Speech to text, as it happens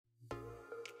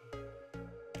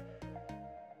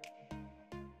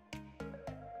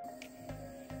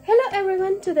Hello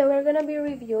everyone, today we're gonna be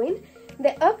reviewing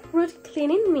the Uproot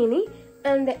Cleaning Mini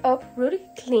and the Uproot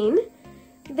Clean.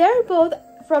 They're both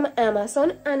from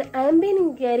Amazon and I've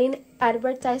been getting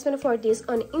advertisement for this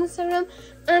on Instagram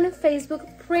and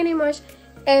Facebook pretty much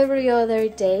every other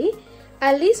day.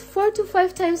 At least 4 to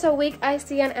 5 times a week I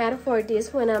see an ad for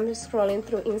this when I'm scrolling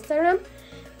through Instagram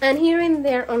and here and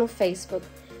there on Facebook.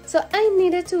 So I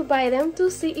needed to buy them to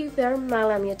see if they're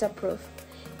Malamute approved.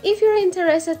 If you're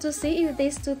interested to see if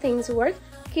these two things work,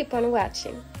 keep on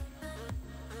watching.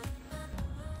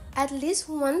 At least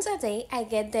once a day, I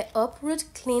get the Uproot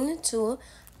Clean tool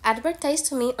advertised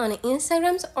to me on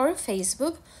Instagram or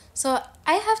Facebook, so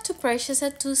I have to purchase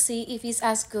it to see if it's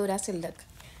as good as it looks.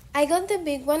 I got the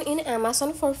big one in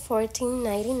Amazon for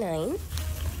 $14.99.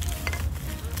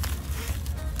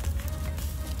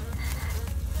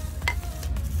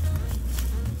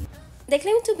 They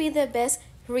claim to be the best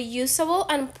reusable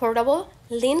and portable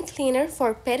lint cleaner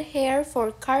for pet hair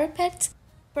for carpets,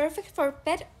 perfect for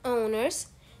pet owners,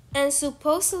 and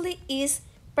supposedly is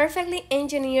perfectly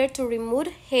engineered to remove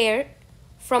hair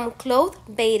from clothes,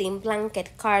 bedding,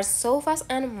 blanket, cars, sofas,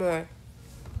 and more.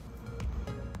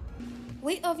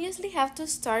 We obviously have to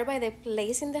start by the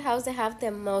place in the house that have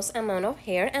the most amount of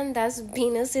hair, and that's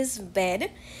Venus's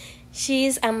bed. She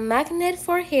is a magnet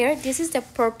for hair. This is the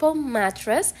purple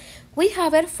mattress. We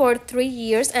have it for 3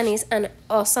 years and it's an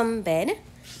awesome bed.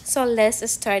 So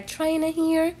let's start trying it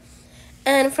here.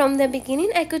 And from the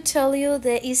beginning I could tell you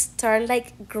that it started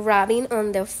like grabbing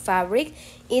on the fabric.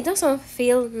 It doesn't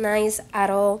feel nice at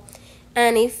all.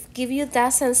 And it gives you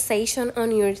that sensation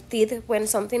on your teeth when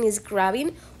something is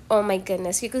grabbing. Oh my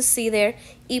goodness, you could see there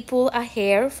it pulled a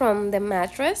hair from the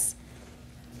mattress.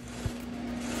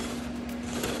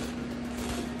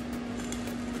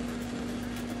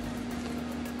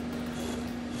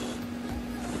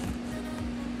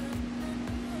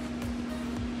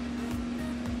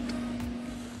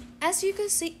 As you can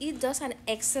see, it does an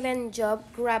excellent job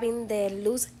grabbing the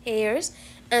loose hairs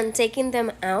and taking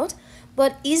them out,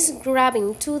 but it's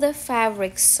grabbing to the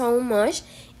fabric so much,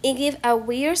 it gives a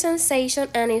weird sensation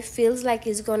and it feels like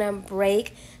it's gonna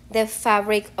break the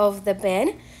fabric of the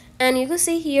bed. And you can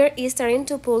see here it's starting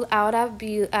to pull out a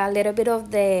little bit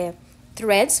of the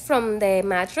threads from the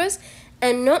mattress,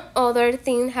 and no other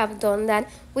thing have done that.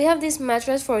 We have this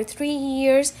mattress for 3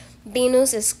 years.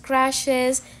 Venus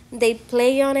scratches, they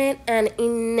play on it, and it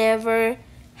never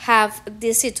have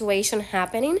this situation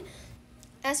happening.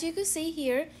 As you can see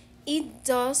here, it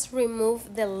does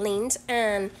remove the lint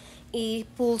and it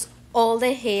pulls all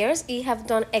the hairs. It have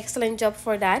done excellent job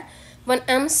for that. But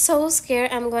I'm so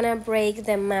scared I'm gonna break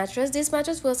the mattress. This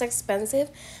mattress was expensive,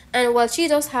 and while she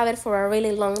does have it for a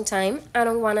really long time, I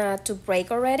don't wanna to break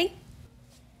already.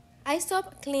 I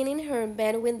stopped cleaning her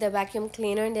bed with the vacuum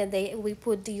cleaner the day we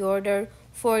put the order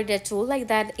for the tool, like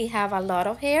that it have a lot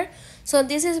of hair. So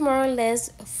this is more or less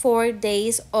 4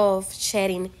 days of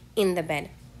shedding in the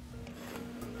bed.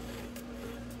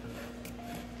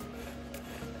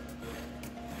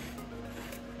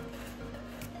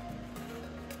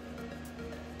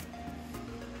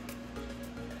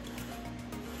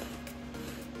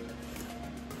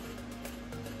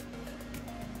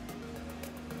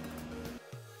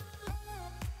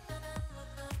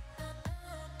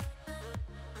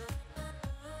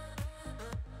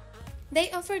 They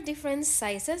offer different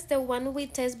sizes. The one we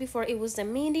tested before, it was the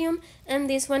medium, and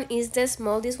this one is the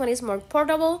small. This one is more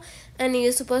portable and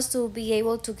you're supposed to be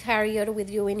able to carry it with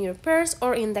you in your purse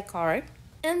or in the car.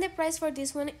 And the price for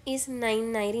this one is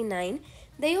 $9.99.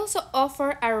 They also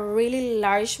offer a really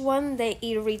large one that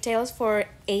it retails for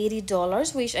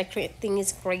 $80, which I think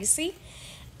is crazy.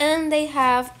 And they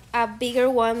have a bigger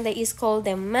one that is called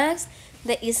the Max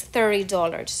that is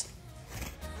 $30.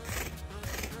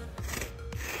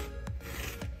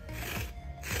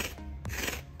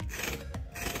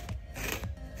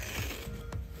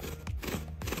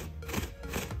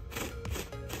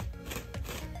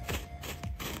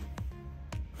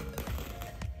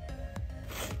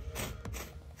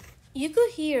 You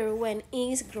could hear when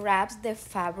it grabs the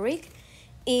fabric,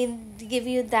 it gives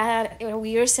you that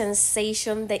weird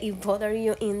sensation that it bothers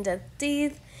you in the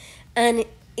teeth, and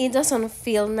it doesn't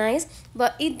feel nice,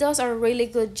 but it does a really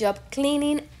good job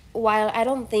cleaning. While I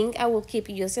don't think I will keep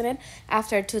using it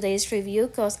after today's review,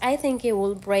 because I think it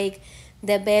will break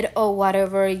the bed or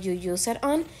whatever you use it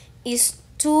on. It's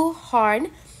too hard.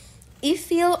 It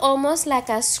feels almost like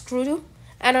a screw.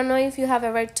 I don't know if you have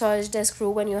ever touched the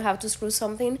screw when you have to screw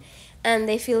something and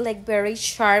they feel like very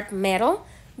sharp metal.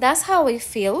 That's how it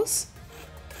feels.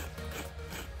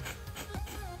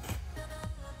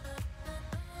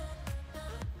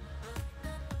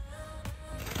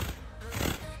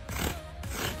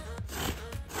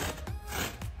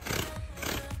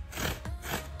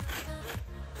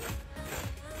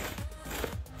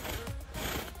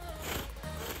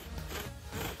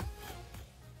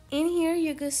 In here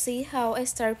you could see how I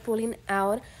start pulling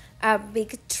out a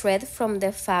big thread from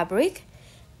the fabric,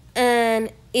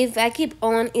 and if I keep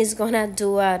on, it's gonna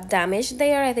do a damage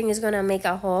there. I think it's gonna make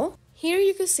a hole. Here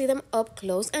you can see them up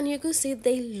close, and you can see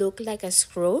they look like a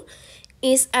screw.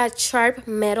 It's a sharp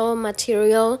metal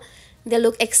material. They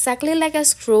look exactly like a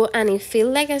screw and it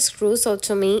feels like a screw, so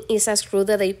to me it's a screw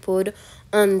that they put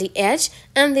on the edge,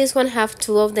 and this one have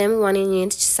two of them, one in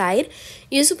each side.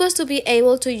 You're supposed to be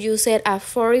able to use it at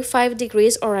 45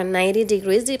 degrees or at 90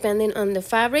 degrees depending on the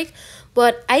fabric,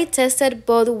 but I tested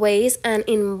both ways, and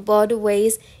in both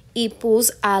ways it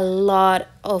pulls a lot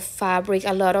of fabric,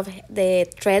 a lot of the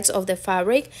threads of the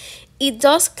fabric. It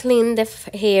does clean the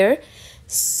hair,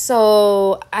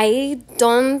 so I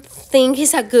don't think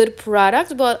it's a good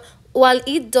product, but while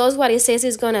it does what it says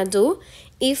it's gonna do,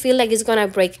 it feels like it's gonna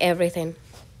break everything.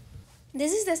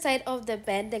 This is the side of the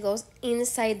bed that goes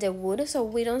inside the wood, so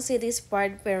we don't see this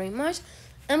part very much.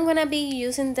 I'm gonna be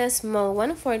using the small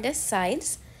one for the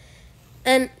sides,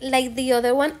 and like the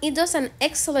other one, it does an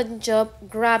excellent job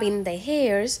grabbing the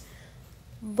hairs,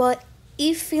 but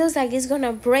it feels like it's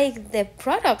gonna break the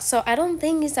product, so I don't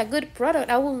think it's a good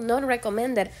product. I will not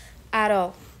recommend it at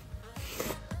all.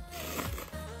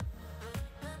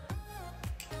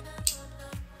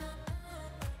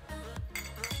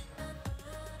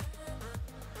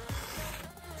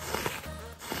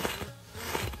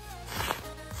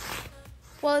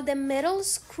 Well, the metal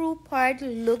screw part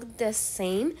looked the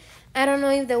same. I don't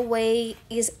know if the way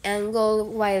is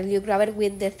angled while you grab it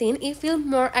with the thin. It feels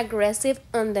more aggressive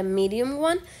on the medium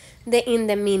one than in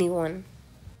the mini one.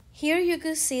 Here you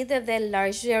could see that the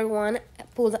larger one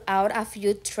pulled out a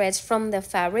few threads from the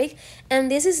fabric,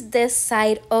 and this is the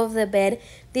side of the bed.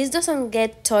 This doesn't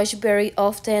get touched very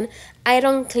often. I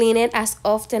don't clean it as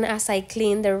often as I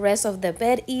clean the rest of the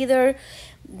bed either.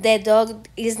 The dog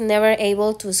is never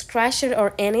able to scratch it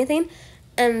or anything,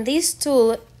 and this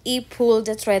tool, it pulled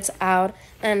the threads out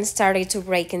and started to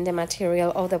break in the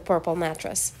material of the purple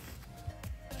mattress.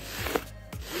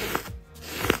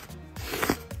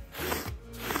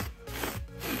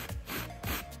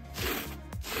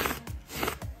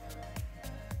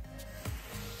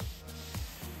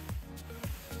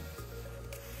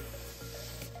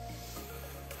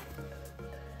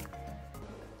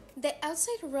 The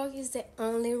outside rug is the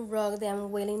only rug that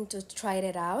I'm willing to try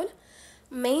it out.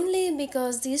 Mainly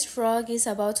because this rug is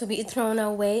about to be thrown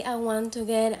away. I want to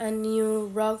get a new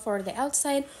rug for the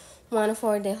outside, one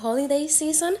for the holiday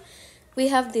season. We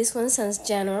have this one since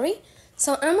January,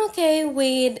 so I'm okay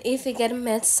with if it get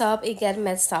messed up, it get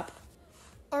messed up.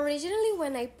 Originally,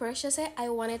 when I purchased it, I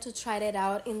wanted to try it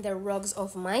out in the rugs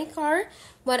of my car,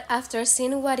 but after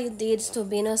seeing what it did to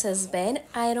Venus's bed,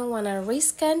 I don't want to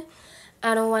risk it.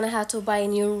 I don't want to have to buy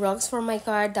new rugs for my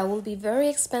car. That will be very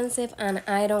expensive, and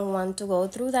I don't want to go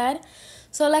through that.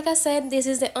 So like I said, this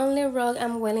is the only rug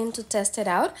I'm willing to test it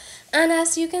out. And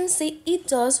as you can see, it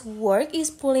does work. It's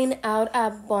pulling out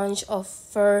a bunch of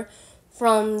fur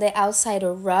from the outside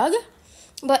rug,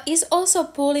 but it's also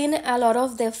pulling a lot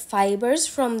of the fibers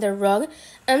from the rug.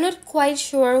 I'm not quite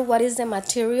sure what is the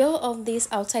material of this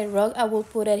outside rug. I will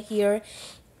put it here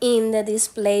in the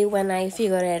display when I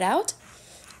figure it out.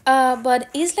 But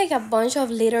it's like a bunch of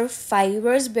little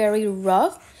fibers, very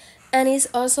rough, and it's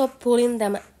also pulling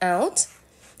them out.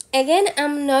 Again,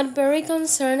 I'm not very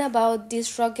concerned about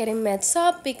this rug getting messed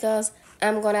up because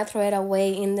I'm gonna throw it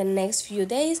away in the next few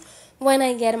days when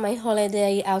I get my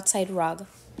holiday outside rug.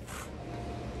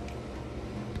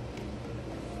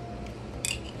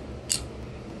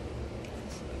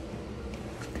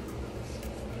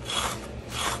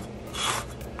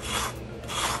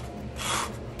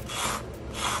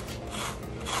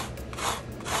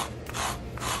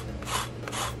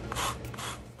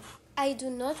 I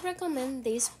do not recommend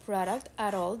this product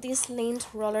at all. This lint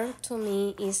roller to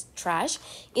me is trash.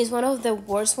 It's one of the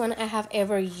worst one I have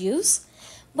ever used.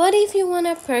 But if you want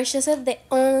to purchase it, the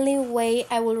only way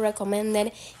I will recommend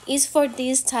it is for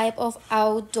this type of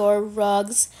outdoor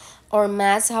rugs or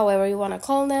mats, however you want to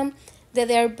call them. That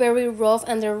they're very rough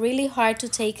and they're really hard to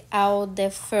take out the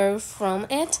fur from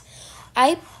it.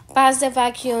 I pass the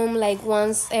vacuum like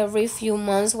once every few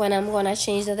months when I'm gonna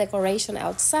change the decoration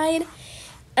outside,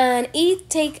 and it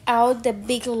take out the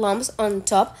big lumps on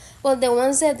top, but the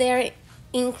ones that they're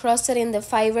encrusted in the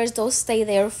fibers, those stay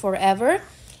there forever,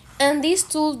 and this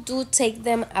tool do take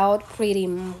them out pretty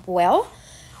well.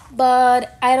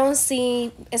 But I don't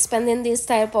see spending this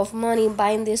type of money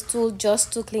buying this tool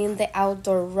just to clean the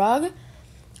outdoor rug.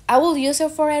 I will use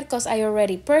it for it because I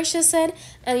already purchased it,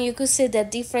 and you could see the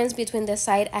difference between the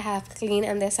side I have cleaned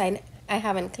and the side I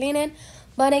haven't cleaned it.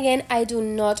 But again, I do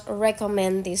not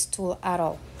recommend this tool at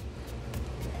all.